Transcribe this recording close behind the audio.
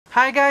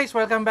Hi guys,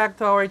 welcome back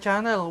to our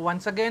channel.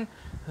 Once again,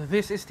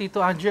 this is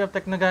Tito Angie of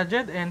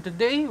TeknoGadyet, and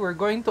today we're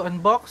going to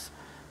unbox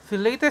the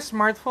latest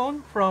smartphone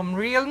from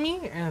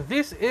Realme, and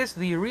this is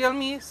the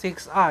Realme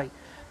 6i.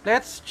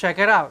 Let's check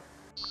it out.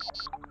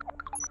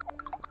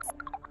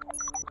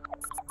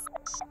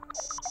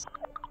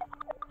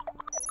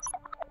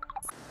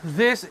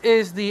 This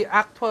is the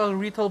actual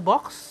retail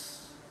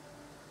box,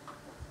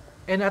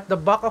 and at the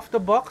back of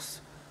the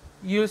box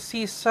you'll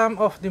see some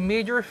of the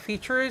major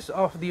features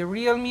of the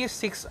Realme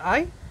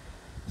 6i,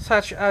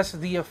 such as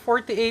the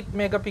 48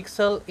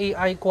 megapixel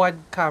AI quad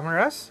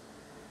cameras,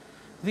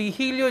 the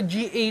Helio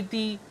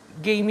G80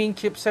 gaming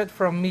chipset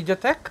from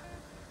MediaTek,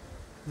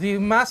 the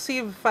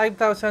massive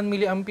 5000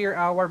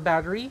 mAh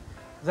battery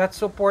that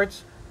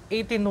supports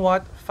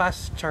 18-watt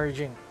fast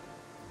charging.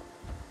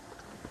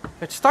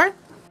 Let's start.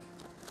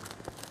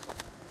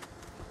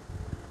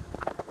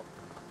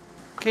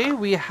 Okay,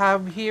 we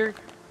have here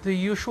the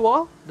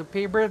usual, the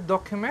paper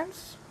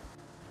documents.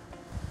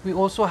 We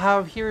also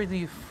have here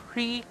the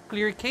free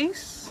clear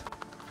case.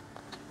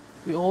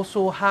 We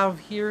also have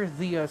here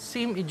the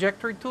SIM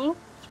ejector tool.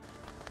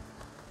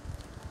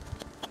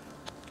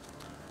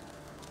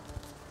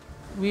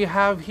 We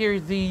have here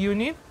the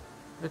unit.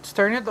 Let's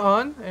turn it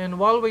on, and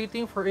while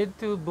waiting for it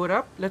to boot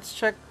up, let's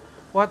check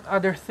what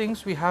other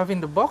things we have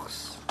in the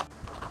box.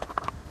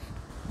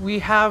 We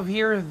have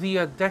here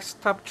the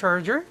desktop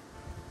charger.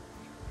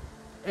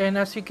 And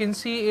as you can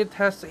see, it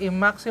has a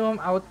maximum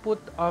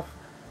output of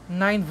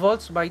 9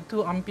 volts by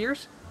 2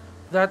 amperes.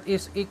 That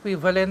is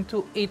equivalent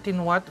to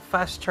 18-watt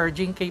fast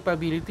charging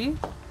capability.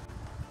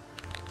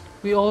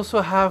 We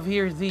also have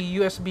here the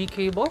USB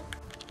cable.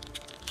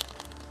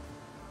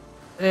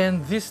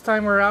 And this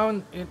time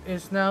around, it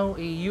is now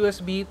a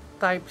USB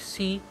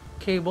Type-C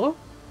cable.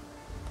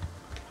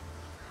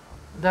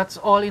 That's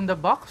all in the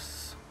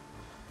box.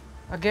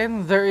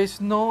 Again, there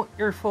is no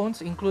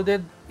earphones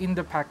included in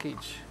the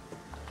package.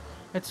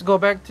 Let's go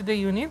back to the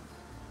unit.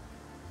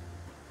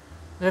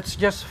 Let's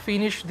just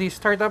finish the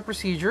startup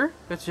procedure.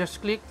 Let's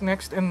just click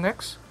next and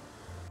next.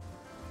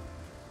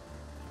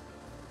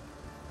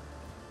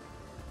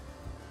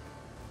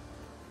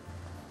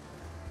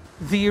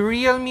 The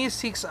Realme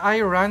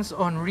 6i runs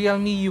on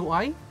Realme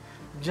UI,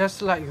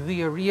 just like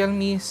the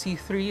Realme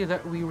C3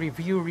 that we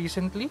reviewed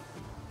recently.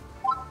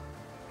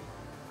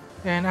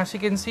 And as you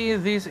can see,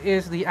 this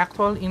is the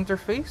actual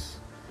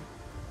interface.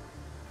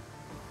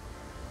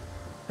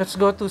 Let's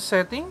go to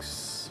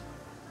settings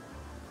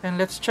and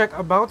let's check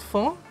about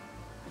phone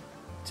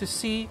to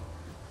see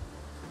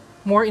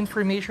more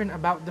information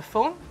about the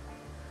phone.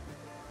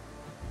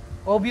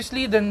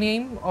 Obviously, the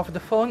name of the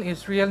phone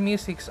is Realme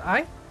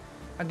 6i.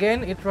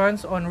 Again, it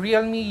runs on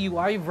Realme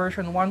UI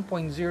version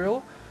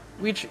 1.0,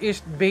 which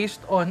is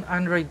based on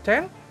Android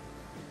 10.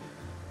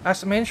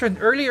 As mentioned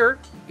earlier,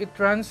 it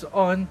runs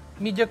on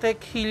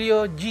MediaTek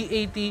Helio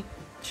G80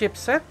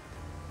 chipset.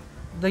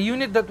 The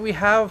unit that we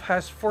have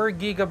has 4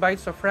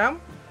 GB of RAM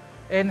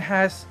and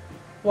has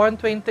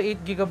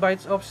 128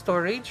 GB of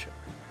storage,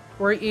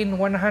 wherein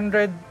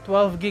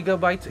 112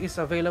 GB is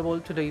available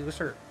to the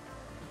user.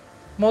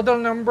 Model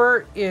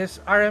number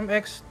is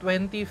RMX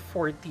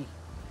 2040.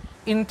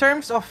 In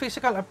terms of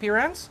physical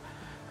appearance,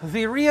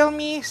 the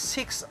Realme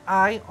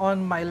 6i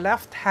on my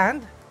left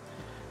hand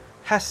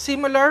has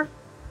similar,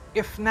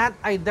 if not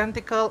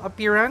identical,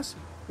 appearance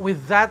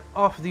with that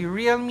of the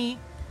Realme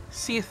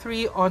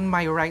C3 on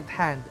my right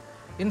hand.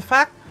 In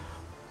fact,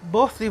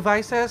 both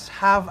devices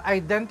have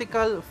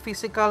identical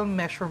physical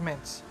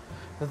measurements.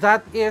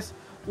 That is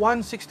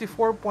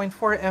 164.4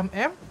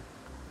 mm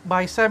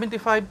by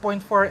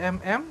 75.4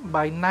 mm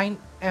by 9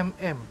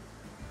 mm.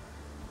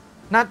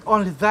 Not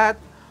only that,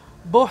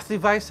 both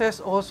devices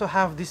also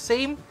have the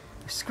same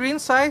screen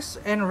size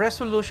and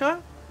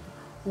resolution,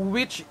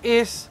 which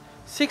is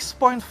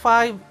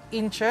 6.5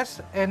 inches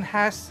and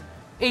has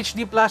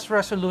HD plus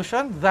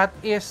resolution, that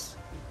is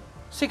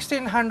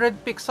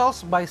 1600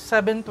 pixels by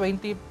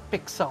 720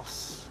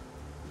 pixels.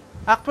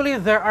 Actually,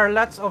 there are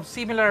lots of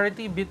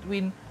similarity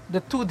between the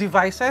two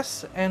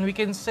devices, and we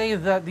can say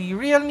that the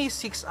Realme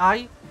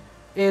 6i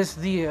is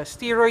the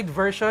steroid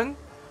version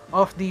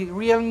of the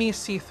Realme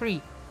C3.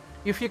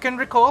 If you can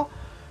recall,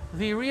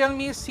 the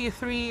Realme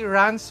C3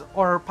 runs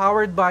or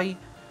powered by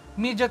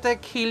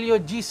MediaTek Helio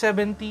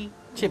G70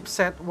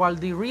 chipset, while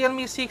the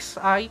Realme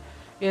 6i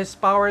is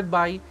powered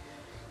by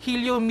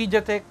Helio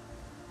MediaTek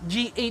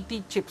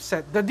G80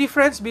 chipset. The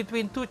difference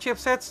between two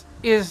chipsets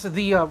is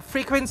the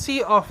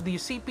frequency of the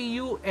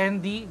CPU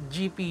and the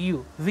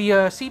GPU.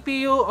 The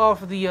CPU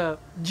of the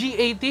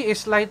G80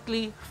 is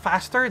slightly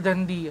faster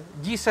than the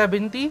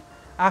G70,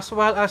 as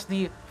well as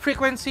the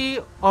frequency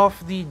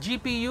of the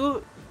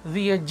GPU.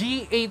 The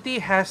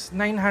G80 has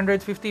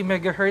 950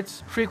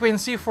 MHz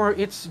frequency for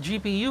its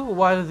GPU,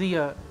 while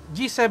the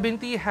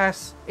G70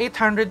 has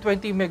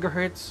 820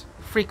 MHz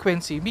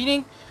frequency,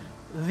 meaning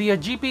the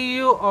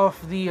GPU of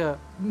the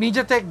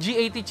MediaTek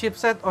G80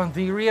 chipset on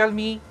the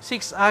Realme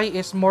 6i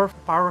is more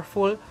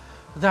powerful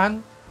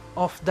than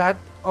of that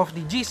of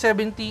the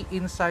G70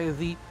 inside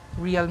the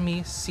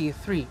Realme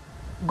C3.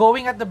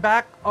 Going at the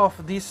back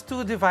of these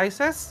two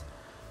devices,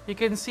 you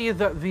can see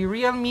that the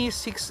Realme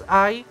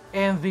 6i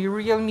and the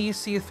Realme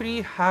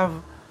C3 have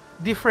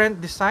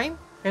different design.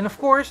 And of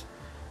course,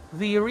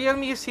 the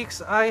Realme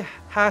 6i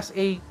has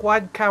a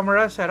quad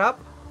camera setup,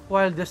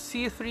 while the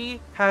C3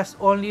 has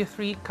only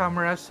 3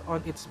 cameras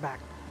on its back.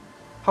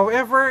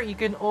 However, you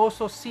can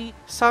also see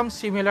some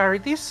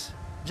similarities,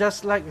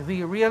 just like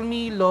the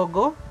Realme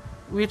logo,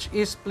 which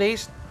is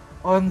placed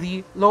on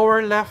the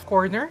lower left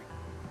corner.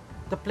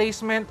 The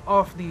placement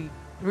of the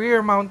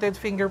rear-mounted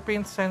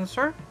fingerprint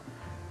sensor,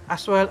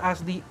 as well as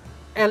the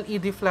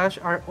LED flash,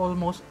 are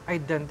almost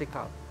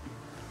identical.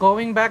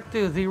 Going back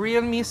to the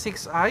Realme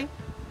 6i,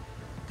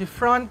 the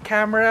front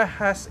camera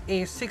has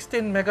a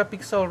 16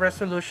 megapixel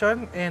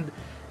resolution and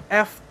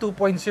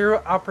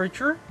f2.0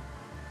 aperture.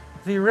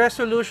 The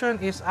resolution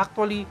is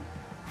actually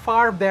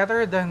far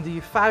better than the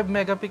 5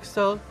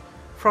 megapixel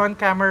front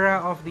camera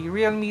of the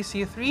Realme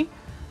C3,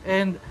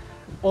 and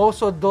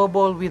also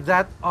double with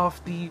that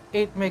of the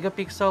 8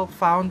 megapixel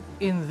found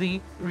in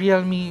the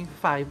Realme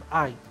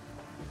 5i.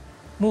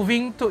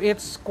 Moving to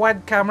its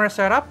quad camera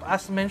setup,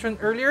 as mentioned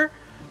earlier,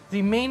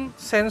 the main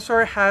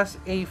sensor has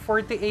a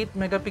 48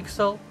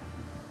 megapixel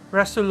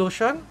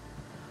resolution,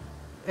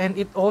 and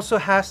it also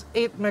has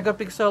 8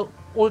 megapixel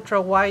ultra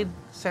wide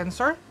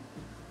sensor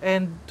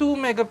and 2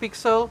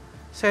 megapixel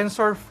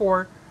sensor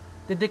for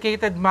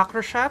dedicated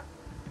macro shot,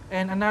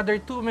 and another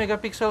 2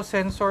 megapixel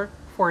sensor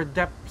for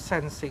depth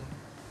sensing.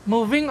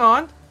 Moving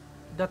on,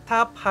 the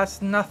top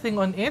has nothing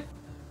on it.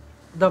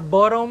 The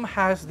bottom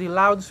has the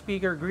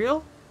loudspeaker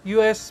grill,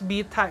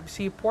 USB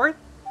Type-C port,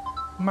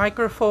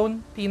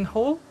 microphone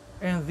pinhole,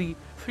 and the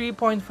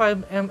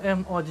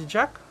 3.5mm audio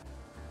jack.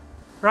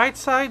 Right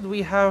side,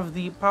 we have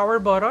the power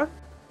button.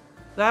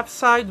 Left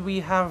side,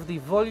 we have the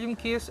volume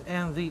keys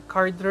and the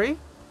card tray.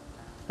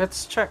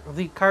 Let's check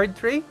the card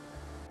tray.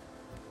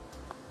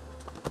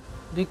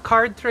 The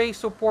card tray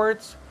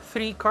supports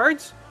 3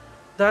 cards.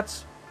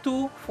 That's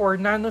 2 for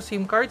nano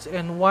SIM cards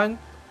and 1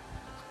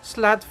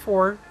 slot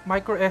for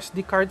micro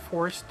SD card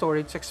for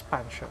storage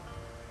expansion.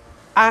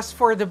 As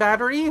for the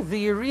battery,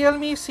 the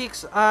Realme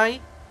 6i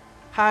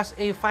has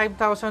a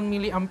 5000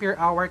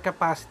 mAh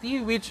capacity,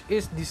 which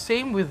is the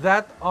same with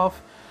that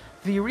of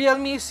the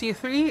Realme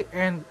C3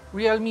 and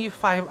Realme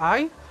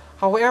 5i.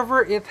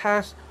 However, it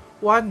has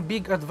one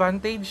big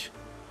advantage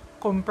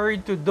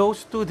compared to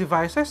those two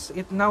devices.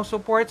 It now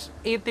supports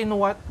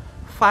 18-watt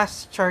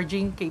fast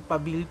charging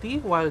capability,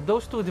 while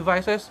those two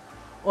devices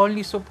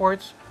only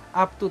supports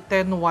up to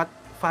 10-watt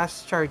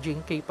fast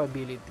charging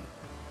capability.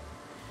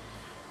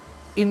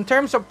 In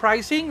terms of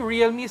pricing,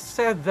 Realme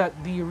said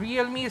that the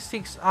Realme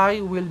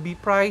 6i will be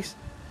priced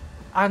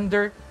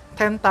under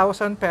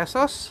 10,000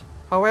 pesos.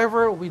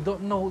 However, we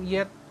don't know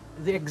yet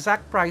the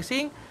exact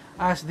pricing,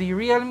 as the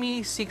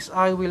Realme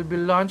 6i will be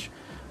launched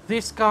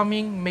this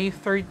coming May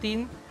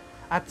 13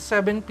 at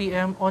 7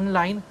 p.m.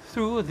 online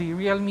through the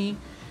Realme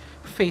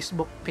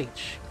Facebook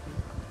page.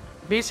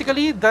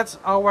 Basically, that's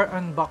our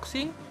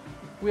unboxing.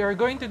 We are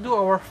going to do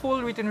our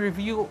full written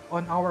review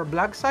on our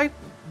blog site,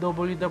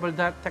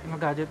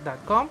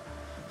 www.teknogadyet.com.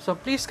 So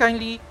please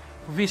kindly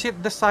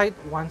visit the site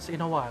once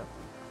in a while.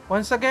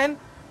 Once again,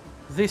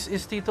 this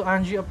is Tito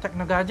Angie of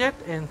TeknoGadyet,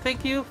 and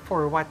thank you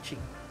for watching.